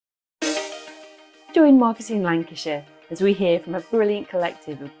Join Marketing Lancashire as we hear from a brilliant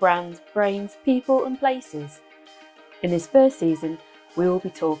collective of brands, brains, people and places. In this first season, we will be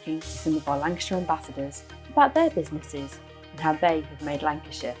talking to some of our Lancashire ambassadors about their businesses and how they have made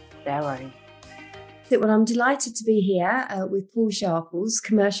Lancashire their own. Well, I'm delighted to be here with Paul Sharples,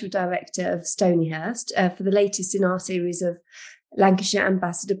 Commercial Director of Stonyhurst, for the latest in our series of Lancashire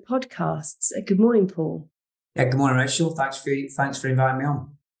Ambassador podcasts. Good morning, Paul. Yeah, good morning, Rachel. Thanks for inviting me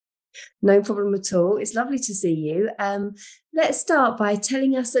on. No problem at all. It's lovely to see you. Let's start by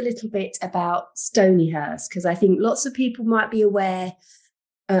telling us a little bit about Stonyhurst, because I think lots of people might be aware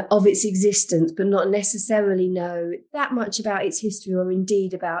of its existence, but not necessarily know that much about its history or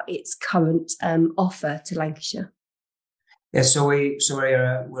indeed about its current offer to Lancashire. Yeah, so we're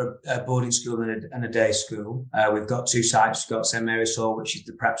a boarding school and a day school. We've got two sites. We've got St Mary's Hall, which is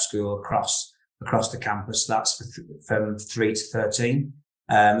the prep school across the campus. That's from 3 to 13.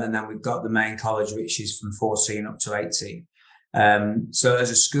 And then we've got the main college, which is from 14 up to 18. So as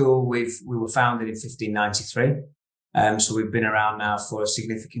a school, we were founded in 1593. So we've been around now for a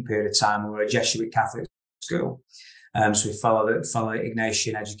significant period of time. We're a Jesuit Catholic school. So we follow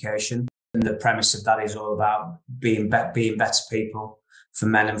Ignatian education. And the premise of that is all about being better people for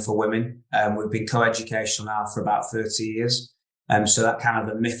men and for women. We've been co-educational now for about 30 years. So that kind of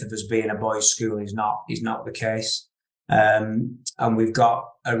the myth of us being a boys' school is not the case. And we've got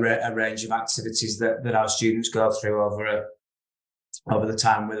a range of activities that our students go through over the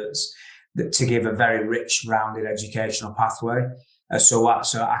time with us to give a very rich, rounded educational pathway. So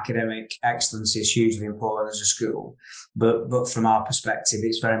academic excellence is hugely important as a school, but from our perspective,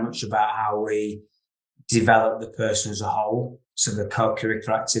 it's very much about how we develop the person as a whole. So the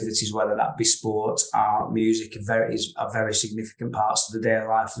co-curricular activities, whether that be sport, art, music, are very significant parts of the daily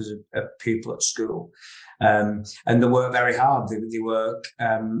life as a pupil at school. And they work very hard. They work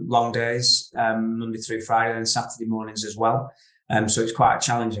long days, Monday through Friday and Saturday mornings as well. So it's quite a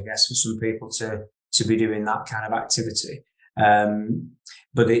challenge, I guess, for some people to be doing that kind of activity.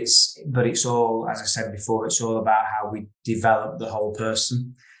 But it's all, as I said before, it's all about how we develop the whole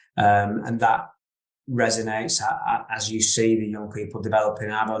person. And that resonates as you see the young people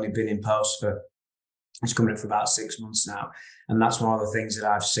developing. I've only been in post it's coming up for about 6 months now. And that's one of the things that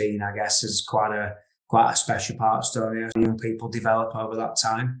I've seen, I guess, as quite a special part of Stonyhurst. Young people develop over that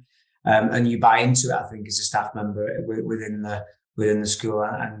time. And you buy into it, I think, as a staff member within the school.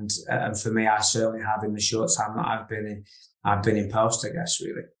 And for me, I certainly have in the short time that I've been in post, I guess,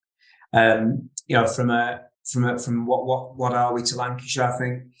 really. From what are we to Lancashire? I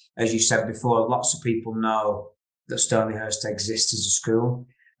think, as you said before, lots of people know that Stonyhurst exists as a school.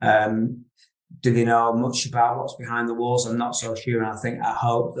 Do they know much about what's behind the walls? I'm not so sure. And I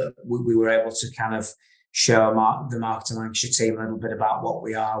hope that we were able to kind of show the Marketing Lancashire team a little bit about what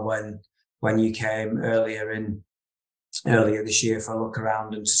we are when you came earlier this year for a look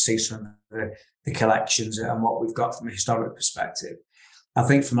around and to see some of the collections and what we've got from a historic perspective. I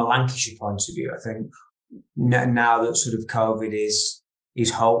think from a Lancashire point of view, I think now that sort of COVID is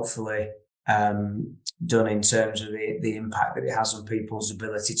hopefully done in terms of the impact that it has on people's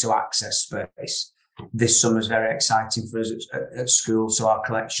ability to access space. This summer is very exciting for us at school, so our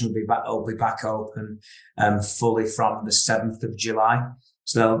collection will be back open fully from the 7th of July.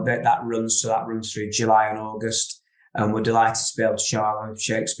 So that runs through July and August, and we're delighted to be able to show our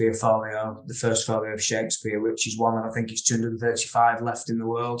Shakespeare folio, the first folio of Shakespeare, which is one of, I think it's 235 left in the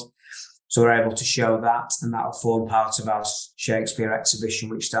world. So we're able to show that, and that'll form part of our Shakespeare exhibition,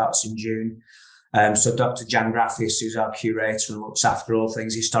 which starts in June. So Dr. Jan Graffius, who's our curator and looks after all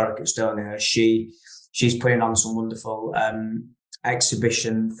things historic at Stonyhurst, she's putting on some wonderful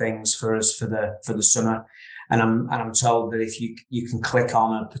exhibition things for us for the summer. And I'm told that if you can click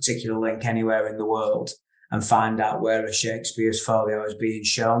on a particular link anywhere in the world and find out where a Shakespeare's folio is being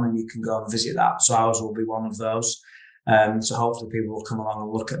shown, and you can go and visit that. So ours will be one of those. So hopefully people will come along and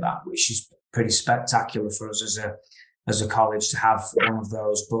look at that, which is pretty spectacular for us as a college to have one of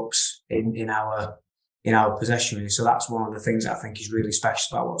those books in our possession. Really. So that's one of the things that I think is really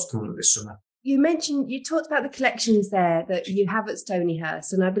special about what's coming up this summer. You talked about the collections there that you have at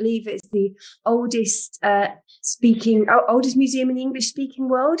Stonyhurst, and I believe it's the oldest museum in the English speaking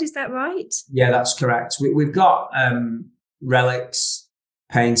world. Is that right? Yeah, that's correct. We've got relics,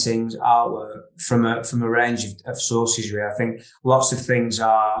 paintings, artwork from a range of sources. Really, I think lots of things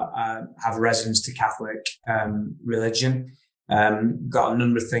have resonance to Catholic religion. Got a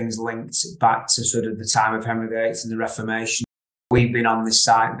number of things linked back to sort of the time of Henry VIII and the Reformation. We've been on this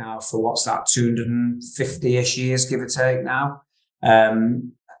site now for 250-ish years, give or take now.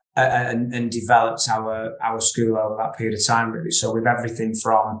 and developed our school over that period of time, really. So with everything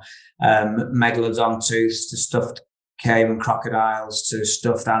from megalodon tooths to stuffed cave and crocodiles to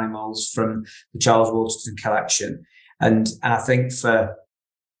stuffed animals from the Charles Waterton collection. And I think for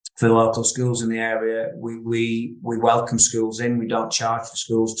the local schools in the area, we welcome schools in. We don't charge for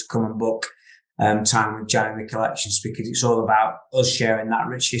schools to come and book time with Jan in the collections, because it's all about us sharing that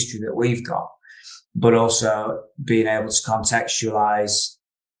rich history that we've got, but also being able to contextualise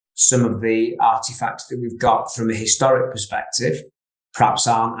some of the artifacts that we've got from a historic perspective, perhaps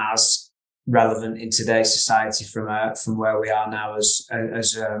aren't as relevant in today's society from where we are now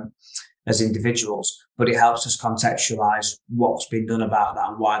as individuals, but it helps us contextualise what's been done about that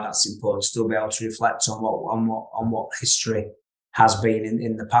and why that's important. Still be able to reflect on what history has been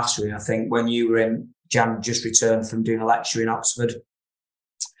in the past. Really, I think when you were in, Jan just returned from doing a lecture in Oxford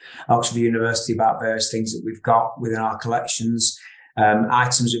University, about various things that we've got within our collections,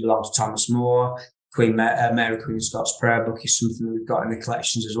 items that belong to Thomas More. Mary Queen of Scots prayer book is something that we've got in the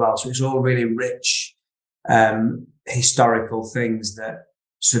collections as well. So it's all really rich historical things that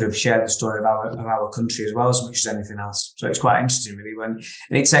sort of share the story of our country as well, as much as anything else. So it's quite interesting, really. And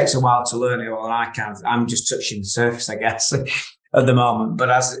it takes a while to learn it all, and I'm just touching the surface, I guess, at the moment.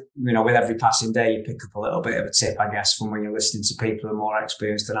 But as you know, with every passing day, you pick up a little bit of a tip, I guess, from when you're listening to people who are more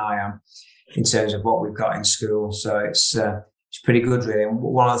experienced than I am in terms of what we've got in school. So it's pretty good, really. And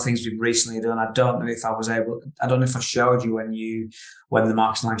one of the things we've recently done, I don't know if I showed you when the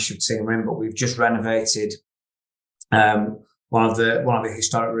Marks and Lancashire team were in, but we've just renovated one of the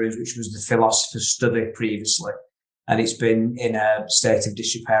historic rooms, which was the philosopher's study previously, and it's been in a state of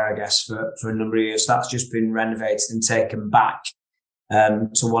disrepair, I guess, for a number of years. That's just been renovated and taken back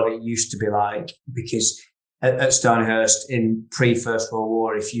to what it used to be like, because at Stonyhurst in pre-First World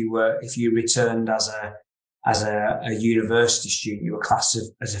War, if you returned as a university student, you were classed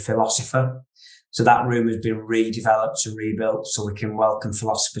as a philosopher. So that room has been redeveloped and rebuilt so we can welcome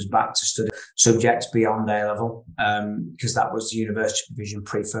philosophers back to study subjects beyond A level, because that was the university provision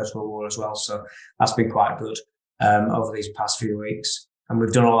pre-First World War as well. So that's been quite good over these past few weeks. And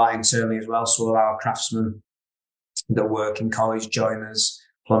we've done all that internally as well. So all our craftsmen that work in college, joiners,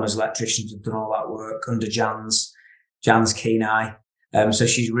 plumbers, electricians have done all that work under Jan's keen eye. So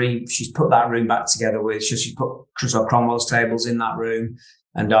she's put that room back together she's put Crystal Cromwell's tables in that room,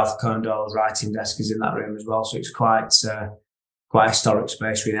 and Arthur Conan Doyle's writing desk is in that room as well. So it's quite a historic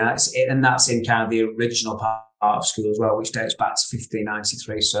space, really. And that's in kind of the original part of school as well, which dates back to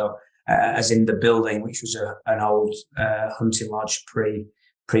 1593. So as in the building, which was an old hunting lodge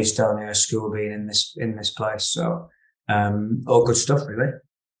pre-Stonyhurst school being in this place. So all good stuff, really.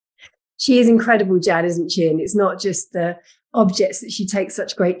 She is incredible, Jan, isn't she? And it's not just the objects that she takes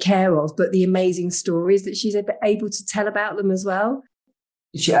such great care of, but the amazing stories that she's able to tell about them as well.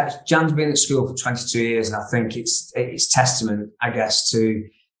 Jan's been at school for 22 years, and I think it's testament, I guess, to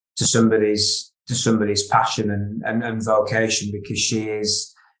somebody's passion and vocation, because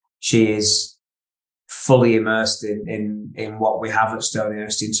she is fully immersed in what we have at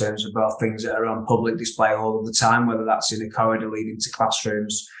Stonyhurst in terms of both things that are on public display all of the time, whether that's in a corridor leading to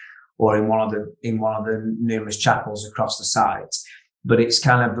classrooms or in one of the numerous chapels across the site. But it's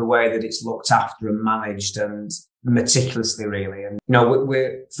kind of the way that it's looked after and managed and meticulously, really. And, you know,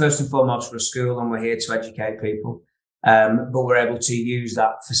 we're first and foremost, we're a school and we're here to educate people. But we're able to use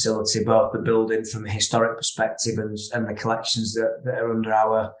that facility, both the building from a historic perspective and the collections that are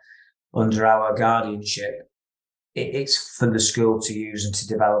under our guardianship. It's for the school to use and to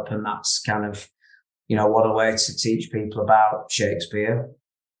develop. And that's kind of, you know, what a way to teach people about Shakespeare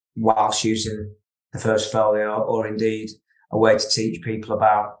whilst using the First Folio, or indeed a way to teach people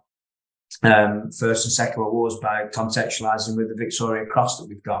about First and Second World Wars by contextualising with the Victoria Cross that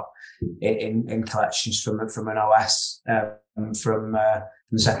we've got in collections from an OS from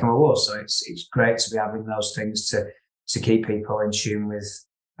the Second World War. So it's great to be having those things to keep people in tune with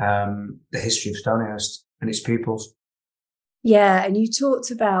the history of Stonyhurst and its pupils. Yeah, and you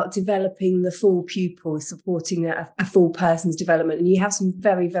talked about developing the full pupil, supporting a full person's development, and you have some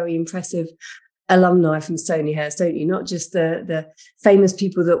very, very impressive alumni from Stonyhurst, don't you? Not just the famous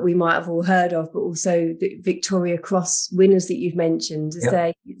people that we might have all heard of, but also the Victoria Cross winners that you've mentioned. Is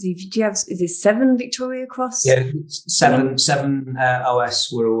it 7 Victoria Cross? Yeah, seven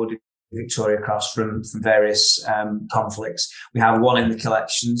OS were awarded Victoria Cross from various conflicts. We have one in the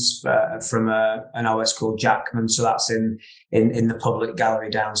collections from an OS called Jackman, so that's in the public gallery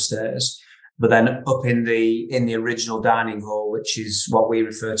downstairs. But then up in the original dining hall, which is what we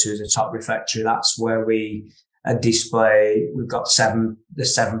refer to as a top refectory, that's where we display. We've got the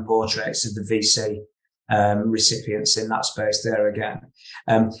seven portraits of the VC recipients in that space there again.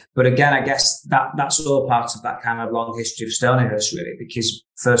 But again, I guess that's all part of that kind of long history of Stonyhurst, really, because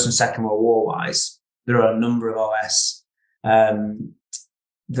First and Second World War wise, there are a number of OS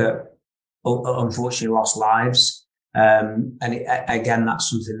that unfortunately lost lives. Again, that's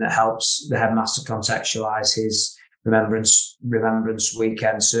something that helps the headmaster contextualise his remembrance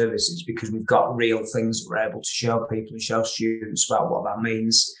weekend services, because we've got real things that we're able to show people and show students about what that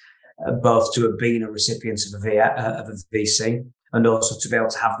means, both to have been a recipient of a VC and also to be able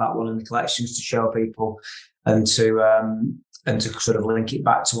to have that one in the collections to show people and to sort of link it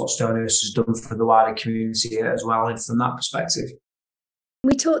back to what Stonyhurst has done for the wider community as well, and from that perspective.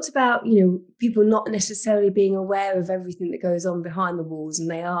 We talked about, people not necessarily being aware of everything that goes on behind the walls, and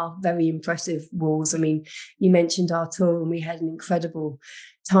they are very impressive walls. I mean, you mentioned our tour and we had an incredible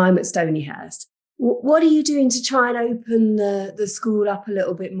time at Stonyhurst. What are you doing to try and open the school up a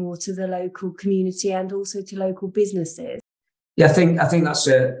little bit more to the local community and also to local businesses? Yeah, I think that's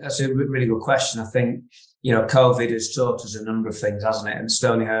a really good question. I think, COVID has taught us a number of things, hasn't it? And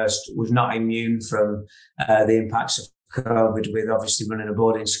Stonyhurst was not immune from the impacts of COVID, with obviously running a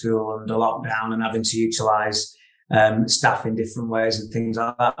boarding school under lockdown and having to utilise staff in different ways and things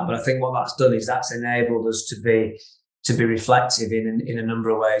like that. But I think what that's done is that's enabled us to be reflective in a number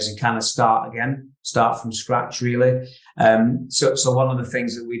of ways and kind of start from scratch, really. So one of the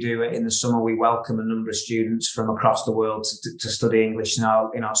things that we do in the summer, we welcome a number of students from across the world to study English in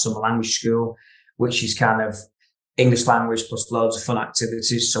our summer language school, which is kind of English language plus loads of fun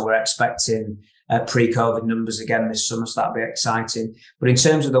activities. So we're expecting pre-COVID numbers again this summer, so that'll be exciting. But in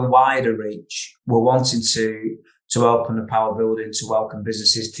terms of the wider reach, we're wanting to open the Power Building to welcome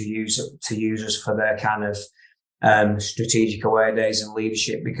businesses to use us for their kind of strategic away days and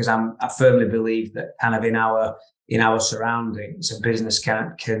leadership, because I firmly believe that kind of in our surroundings, a business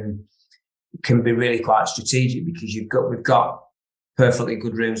can be really quite strategic, because we've got perfectly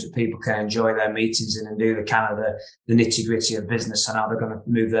good rooms that people can enjoy their meetings in and do the kind of the nitty gritty of business and how they're going to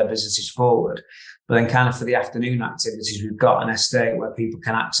move their businesses forward. But then kind of for the afternoon activities, we've got an estate where people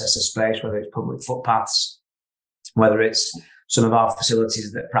can access a space, whether it's public footpaths, whether it's some of our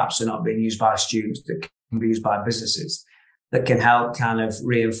facilities that perhaps are not being used by students that can be used by businesses, that can help kind of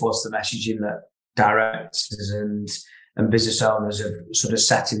reinforce the messaging that directors and business owners have sort of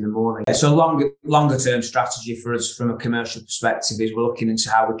set in the morning. So longer term strategy for us from a commercial perspective is we're looking into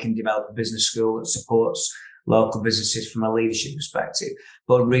how we can develop a business school that supports local businesses from a leadership perspective,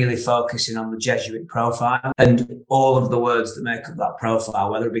 but really focusing on the Jesuit profile and all of the words that make up that profile,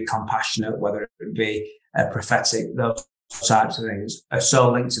 whether it be compassionate, whether it be prophetic, those types of things are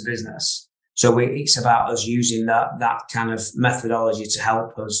so linked to business. So it's about us using that kind of methodology to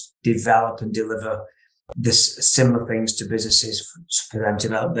help us develop and deliver this similar things to businesses for them to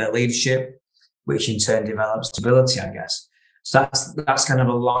develop their leadership, which in turn develops stability, I guess. So that's kind of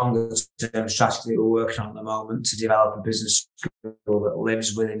a longer term strategy that we're working on at the moment, to develop a business school that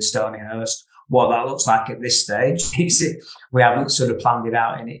lives within Stonyhurst. What that looks like at this stage, we haven't sort of planned it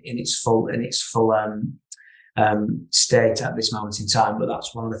out in its full state at this moment in time, but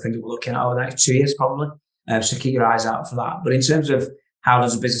that's one of the things that we're looking at over the next 2 years probably. So keep your eyes out for that. But in terms of how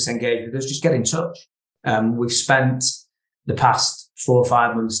does a business engage with us, just get in touch. We've spent the past 4 or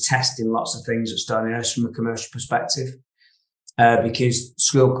 5 months testing lots of things at Stonyhurst from a commercial perspective, because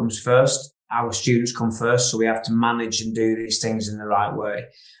school comes first, our students come first, so we have to manage and do these things in the right way.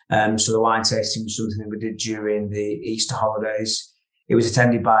 So the wine tasting was something that we did during the Easter holidays. It was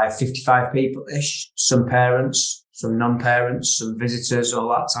attended by 55 people-ish, some parents, some non-parents, some visitors, all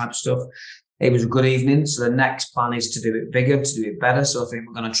that type of stuff. It was a good evening. So the next plan is to do it bigger, to do it better. So I think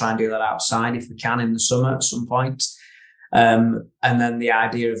we're going to try and do that outside if we can in the summer at some point. And then the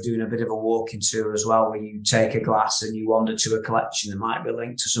idea of doing a bit of a walking tour as well, where you take a glass and you wander to a collection that might be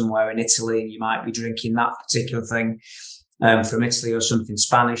linked to somewhere in Italy, and you might be drinking that particular thing from Italy, or something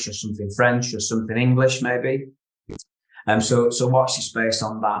Spanish, or something French, or something English maybe. So watch this space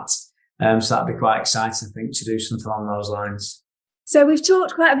on that. So that'd be quite exciting, I think, to do something along those lines. So we've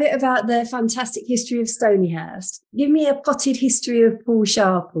talked quite a bit about the fantastic history of Stonyhurst. Give me a potted history of Paul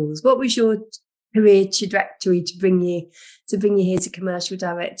Sharples. What was your career trajectory to bring you here to commercial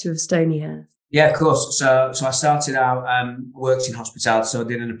director of Stonyhurst? Yeah, of course. So I started out, worked in hospitality. So I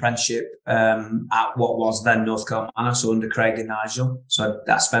did an apprenticeship at what was then Northcote Manor, so under Craig and Nigel. So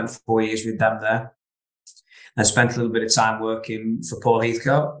I spent 4 years with them there. I spent a little bit of time working for Paul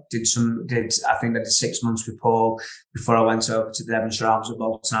Heathcote. I did 6 months with Paul before I went over to the Devonshire Arms at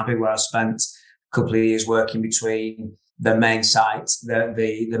Bolton Abbey, where I spent a couple of years working between the main site,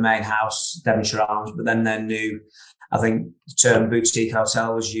 the main house, Devonshire Arms, but then their new I think the term boutique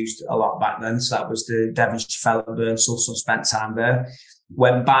hotel was used a lot back then. So that was the Devonshire Fellow Burnsall, so spent time there.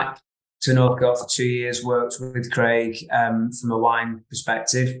 Went back to Northcote for 2 years, worked with Craig from a wine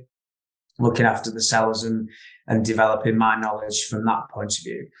perspective, looking after the cellars and developing my knowledge from that point of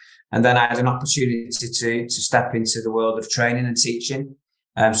view. And then I had an opportunity to step into the world of training and teaching.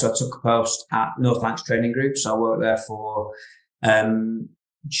 So I took a post at North Lancashire Training Group. So I worked there for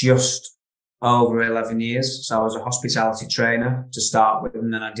just over 11 years. So I was a hospitality trainer to start with,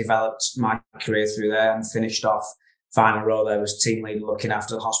 and then I developed my career through there and finished off. Final role there was team leader, looking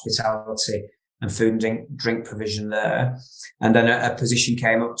after the hospitality and food and drink provision there. And then a position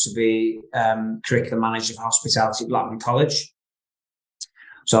came up to be curriculum manager for hospitality at Blackburn College.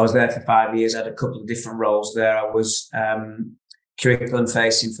 So I was there for 5 years. I had a couple of different roles there. I was curriculum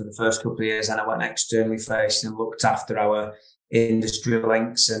facing for the first couple of years, and I went externally facing and looked after our industry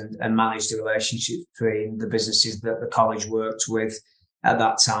links and managed the relationships between the businesses that the college worked with at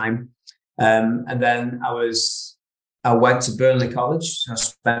that time. And then I went to Burnley College. I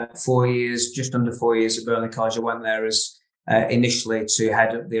spent 4 years, just under 4 years at Burnley College. I went there as initially to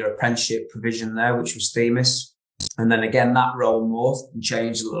head up their apprenticeship provision there, which was Themis. And then again, that role morphed and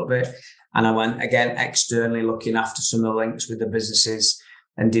changed a little bit. And I went again externally looking after some of the links with the businesses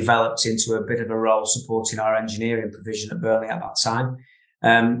and developed into a bit of a role supporting our engineering provision at Burnley at that time.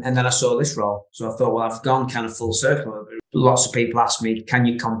 And then I saw this role. So I thought, well, I've gone kind of full circle. Lots of people ask me, can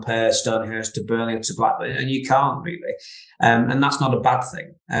you compare Stonyhurst to Burnley or to Blackburn? And you can't really. And that's not a bad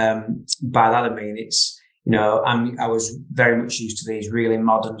thing. By that, I mean, it's, I was very much used to these really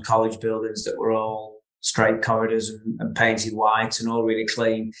modern college buildings that were all straight corridors and painted white and all really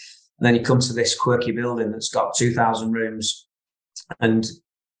clean. And then you come to this quirky building that's got 2,000 rooms and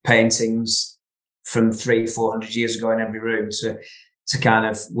paintings from 300-400 years ago in every room to kind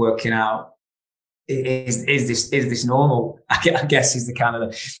of working out, is this normal? I guess is the kind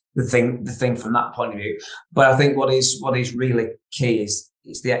of the thing from that point of view. But I think what is really key is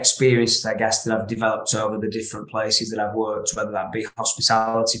the experiences, I guess, that I've developed over the different places that I've worked, whether that be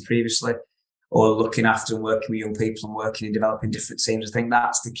hospitality previously or looking after and working with young people and working and developing different teams. I think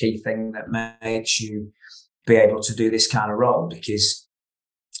that's the key thing that makes you be able to do this kind of role, because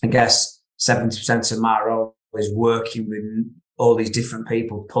I guess 70% of my role is working with all these different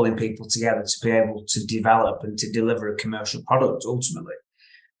people, pulling people together to be able to develop and to deliver a commercial product ultimately,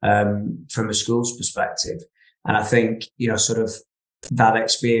 from a school's perspective. And I think, sort of that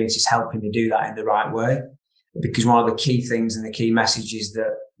experience is helping me do that in the right way, because one of the key things and the key messages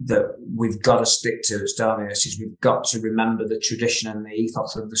that we've got to stick to at Stonyhurst is we've got to remember the tradition and the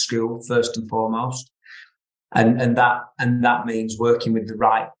ethos of the school first and foremost. And that means working with the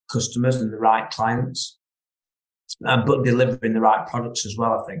right customers and the right clients, but delivering the right products as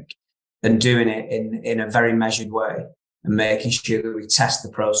well, I think, and doing it in a very measured way and making sure that we test the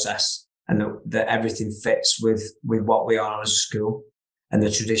process and that everything fits with what we are as a school and the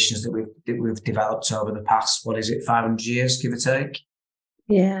traditions that we've developed over the past, 500 years, give or take.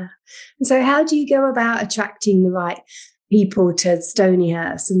 Yeah. And so how do you go about attracting the right people to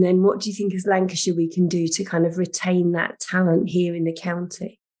Stonyhurst? And then what do you think as Lancashire we can do to kind of retain that talent here in the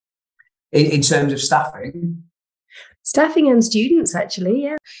county? In terms of staffing? Staffing and students, actually,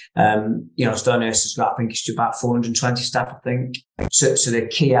 yeah. Stonyhurst has got, I think it's about 420 staff, I think. So the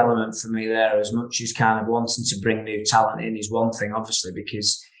key element for me there, as much as kind of wanting to bring new talent in, is one thing, obviously,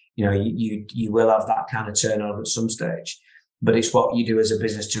 because, you will have that kind of turnover at some stage. But it's what you do as a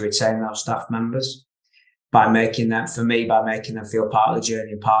business to retain those staff members by making them feel part of the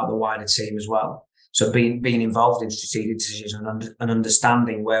journey and part of the wider team as well. So being involved in strategic decisions and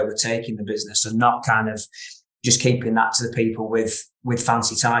understanding where we're taking the business, and not kind of just keeping that to the people with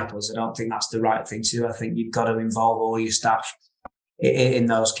fancy titles. I don't think that's the right thing to do. I think you've got to involve all your staff in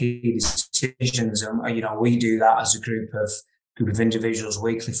those key decisions. And, we do that as a group of individuals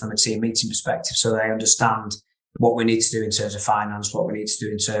weekly from a team meeting perspective, so they understand what we need to do in terms of finance, what we need to do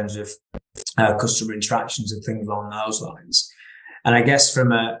in terms of customer interactions and things along those lines. And I guess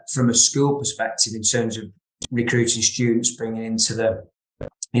from a school perspective, in terms of recruiting students, bringing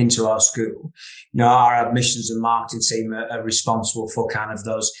into our school, our admissions and marketing team are responsible for kind of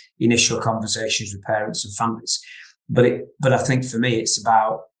those initial conversations with parents and families. But I think for me, it's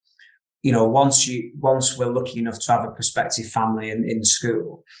about, once we're lucky enough to have a prospective family in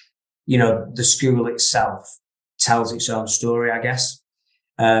school, the school itself tells its own story, I guess.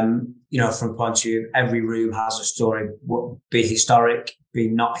 From a point of view, every room has a story, be historic, be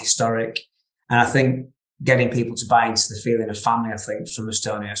not historic. And I think getting people to buy into the feeling of family, I think, from a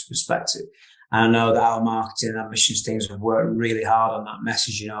Stonyhurst perspective. And I know that our marketing and admissions teams have worked really hard on that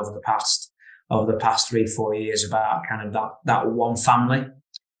messaging over over the past 3-4 years about kind of that one family.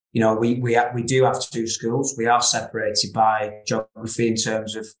 You know, we do have two schools. We are separated by geography in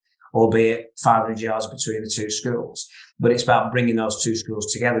terms of, albeit 500 yards between the two schools, but it's about bringing those two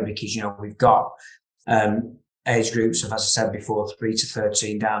schools together because, you know, we've got age groups of, as I said before, 3 to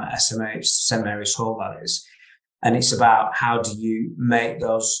 13 down at SMH, St Mary's Hall, that is. And it's about how do you make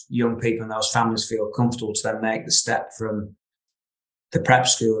those young people and those families feel comfortable to then make the step from the prep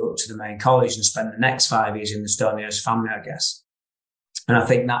school up to the main college and spend the next 5 years in the Stonyhurst family, I guess. And I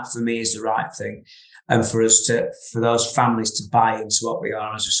think that for me is the right thing. And for those families to buy into what we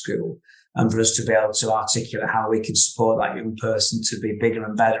are as a school, and for us to be able to articulate how we can support that young person to be bigger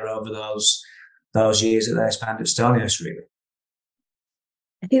and better over those years that they spend at Stonyhurst, really.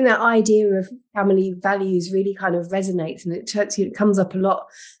 I think that idea of family values really kind of resonates, and it comes up a lot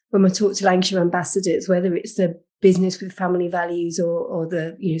when we talk to Lancashire ambassadors, whether it's the business with family values or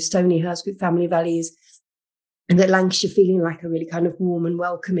the, you know, Stonyhurst with family values, and that Lancashire feeling like a really kind of warm and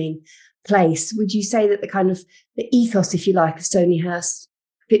welcoming place. Would you say that the kind of the ethos, if you like, of Stonyhurst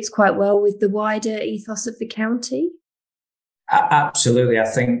fits quite well with the wider ethos of the county? Absolutely. I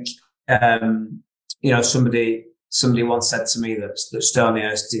think, you know, somebody once said to me that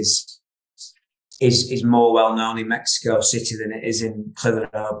Stonyhurst is more well known in Mexico City than it is in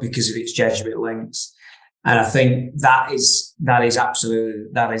Clitheroe because of its Jesuit links, and I think that is absolutely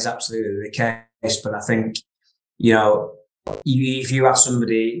the case. But I think, you know, if you ask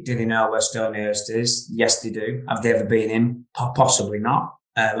somebody, do they know where Stonyhurst is? Yes, they do. Have they ever been in? Possibly not.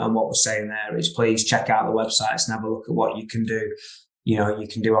 And what we're saying there is, please check out the websites and have a look at what you can do. You know, you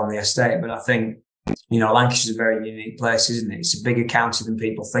can do on the estate. But I think, you know, Lancashire's a very unique place, isn't it? It's a bigger county than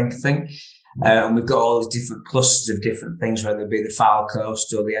people think. And we've got all these different clusters of different things, whether it be the Foul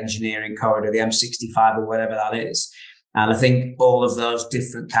Coast or the engineering corridor, the M65 or whatever that is. And I think all of those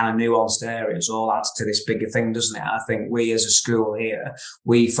different kind of nuanced areas all adds to this bigger thing, doesn't it? And I think we as a school here,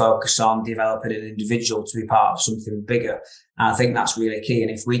 we focus on developing an individual to be part of something bigger. And I think that's really key.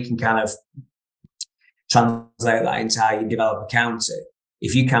 And if we can kind of translate that into how you develop a county,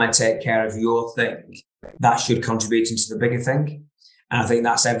 if you kind of take care of your thing, that should contribute into the bigger thing. And I think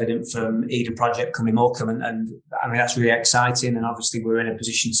that's evident from Eden Project coming Morecambe. And I mean, that's really exciting. And obviously we're in a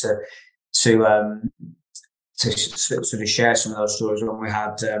position to sort of share some of those stories when we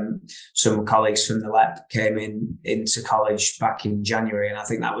had some colleagues from the LEP came into college back in January. And I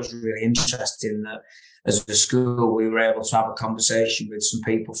think that was really interesting that as a school, we were able to have a conversation with some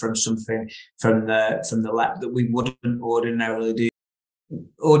people from the LEP that we wouldn't ordinarily do.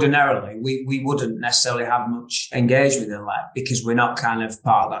 Ordinarily, we wouldn't necessarily have much engagement in LEP because we're not kind of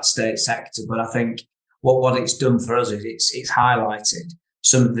part of that state sector. But I think what it's done for us is it's highlighted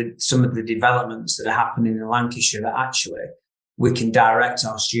some of the developments that are happening in Lancashire that actually we can direct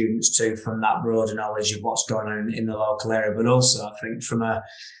our students to from that broader knowledge of what's going on in the local area. But also, I think from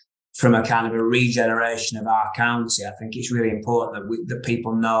a kind of a regeneration of our county, I think it's really important that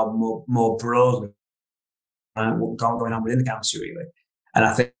people know more broadly what's going on within the county, really. And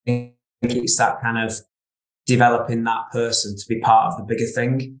I think it's that kind of developing that person to be part of the bigger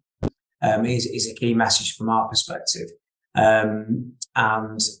thing is a key message from our perspective. And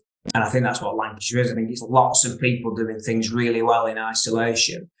I think that's what Lancashire is. I think it's lots of people doing things really well in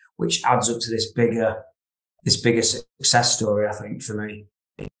isolation, which adds up to this bigger success story, I think, for me.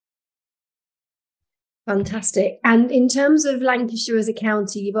 Fantastic. And in terms of Lancashire as a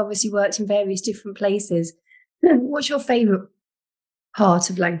county, you've obviously worked in various different places. What's your favourite part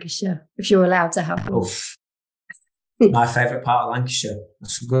of Lancashire, if you're allowed to have one? My favourite part of Lancashire.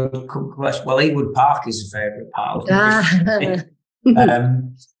 That's a good question. Well, Ewood Park is a favourite part of Lancashire.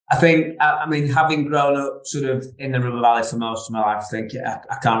 I think, I mean, having grown up sort of in the Ribble Valley for most of my life, I think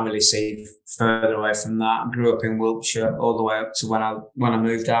I can't really see further away from that. I grew up in Wiltshire all the way up to when I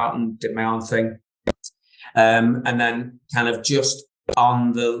moved out and did my own thing. And then kind of just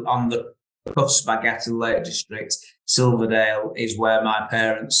on the cusp, I guess, in the Lake District, Silverdale is where my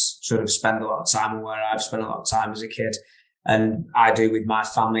parents sort of spend a lot of time and where I've spent a lot of time as a kid. And I do with my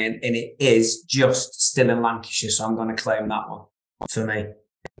family. And it is just still in Lancashire. So I'm going to claim that one for me. I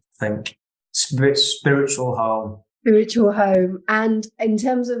think spiritual home. Spiritual home. And in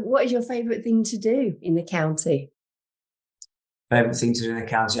terms of what is your favourite thing to do in the county? Favourite thing to do in the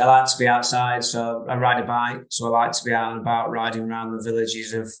county? I like to be outside. So I ride a bike. So I like to be out and about riding around the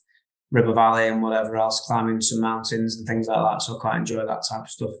villages of Ribble Valley and whatever else, climbing some mountains and things like that. So I quite enjoy that type of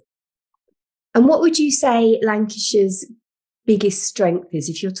stuff. And what would you say Lancashire's biggest strength is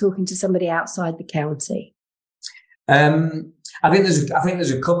if you're talking to somebody outside the county? I think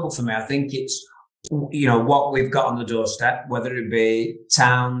there's a couple for me. I think it's, you know, what we've got on the doorstep, whether it be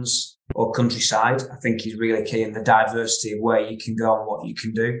towns, or countryside, I think is really key, in the diversity of where you can go and what you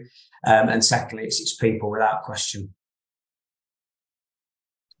can do. And secondly, it's its people, without question.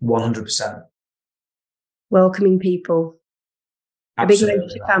 100%. Welcoming people. Absolutely. A big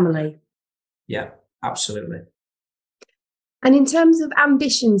Lancashire family. Yeah, absolutely. And in terms of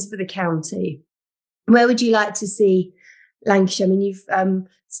ambitions for the county, where would you like to see Lancashire? I mean, you've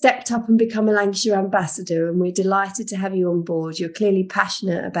stepped up and become a Lancashire ambassador, and we're delighted to have you on board. You're clearly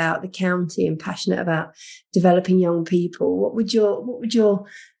passionate about the county and passionate about developing young people. What would your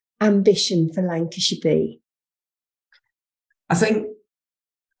ambition for Lancashire be? I think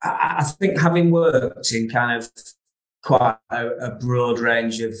having worked in kind of quite a broad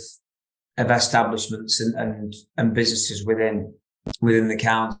range of establishments and businesses within the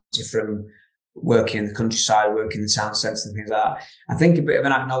county, from working in the countryside, working in the town centre and things like that, I think a bit of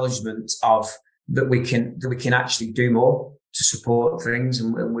an acknowledgement of that we can actually do more to support things,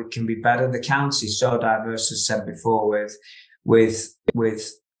 and we can be better. The county is so diverse, as I said before, with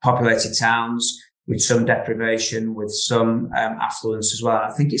populated towns, with some deprivation, with some affluence as well.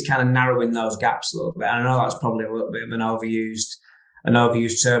 I think it's kind of narrowing those gaps a little bit. I know that's probably a little bit of an overused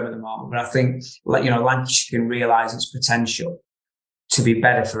term at the moment, but I think, Lancashire can realise its potential to be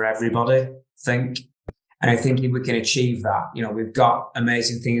better for everybody, And I think if we can achieve that, we've got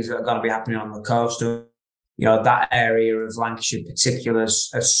amazing things that are going to be happening on the coast. That area of Lancashire in particular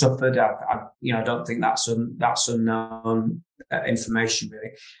has suffered. I don't think that's unknown information,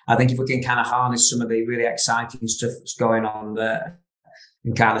 really. I think if we can kind of harness some of the really exciting stuff that's going on there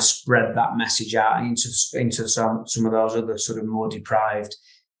and kind of spread that message out into some of those other sort of more deprived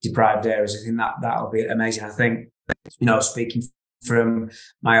areas, I think that'll be amazing. I think, speaking from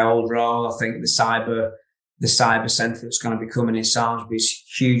my old role, I think the cyber centre that's going to be coming in Salisbury is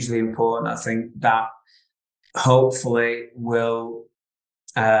hugely important. I think that hopefully will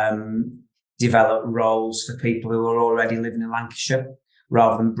develop roles for people who are already living in Lancashire,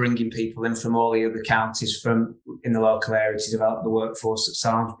 rather than bringing people in from all the other counties in the local area to develop the workforce at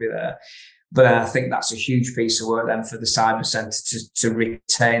Salisbury there. But I think that's a huge piece of work then for the cyber centre to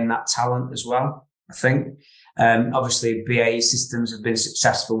retain that talent as well, I think. Obviously, BAE Systems have been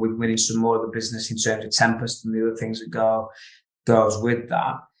successful with winning some more of the business in terms of Tempest and the other things that goes with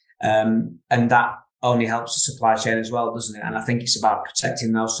that. And that only helps the supply chain as well, doesn't it? And I think it's about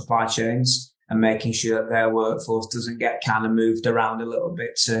protecting those supply chains and making sure that their workforce doesn't get kind of moved around a little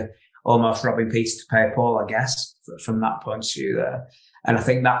bit to almost robbing Peter to pay Paul, I guess, from that point of view there. And I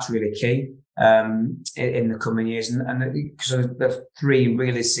think that's really key in the coming years. And because there's three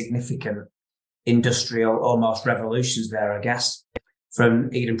really significant industrial almost revolutions there, I guess,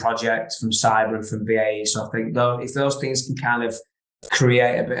 from Eden Project, from cyber, and from BAE. So I think if those things can kind of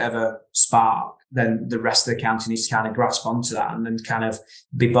create a bit of a spark, then the rest of the county needs to kind of grasp onto that and then kind of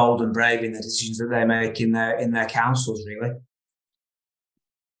be bold and brave in the decisions that they make in their councils, really.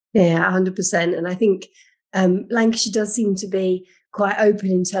 Yeah, 100%. And I think Lancashire does seem to be quite open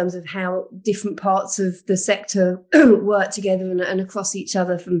in terms of how different parts of the sector work together and across each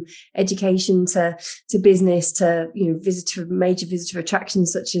other, from education to business to major visitor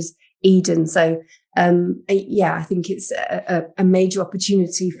attractions such as Eden. So I think it's a major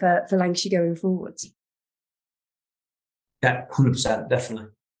opportunity for Lancashire going forward. Yeah, 100%, definitely.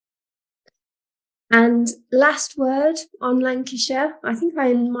 And last word on Lancashire, I think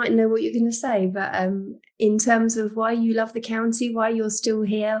I might know what you're going to say, but in terms of why you love the county, why you're still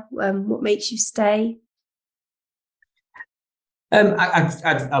here, what makes you stay?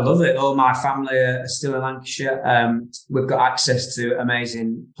 I love it. All my family are still in Lancashire. We've got access to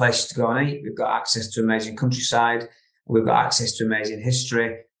amazing places to go and eat. We've got access to amazing countryside. We've got access to amazing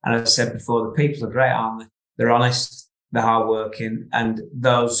history. And as I said before, the people are great, aren't they? They're honest, they're hardworking, and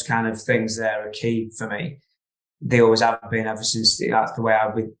those kind of things there are key for me. They always have been, ever since that's the way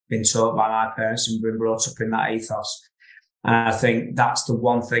I've been taught by my parents and been brought up in that ethos. And I think that's the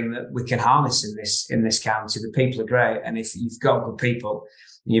one thing that we can harness in this county. The people are great, and if you've got good people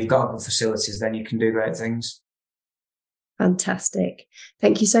and you've got good facilities, then you can do great things. Fantastic.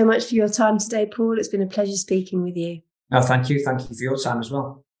 Thank you so much for your time today, Paul. It's been a pleasure speaking with you. No, thank you. Thank you for your time as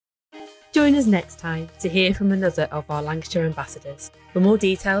well. Join us next time to hear from another of our Lancashire ambassadors. For more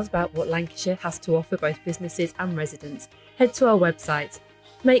details about what Lancashire has to offer both businesses and residents, head to our website,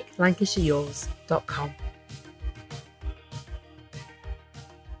 makelancashireyours.com.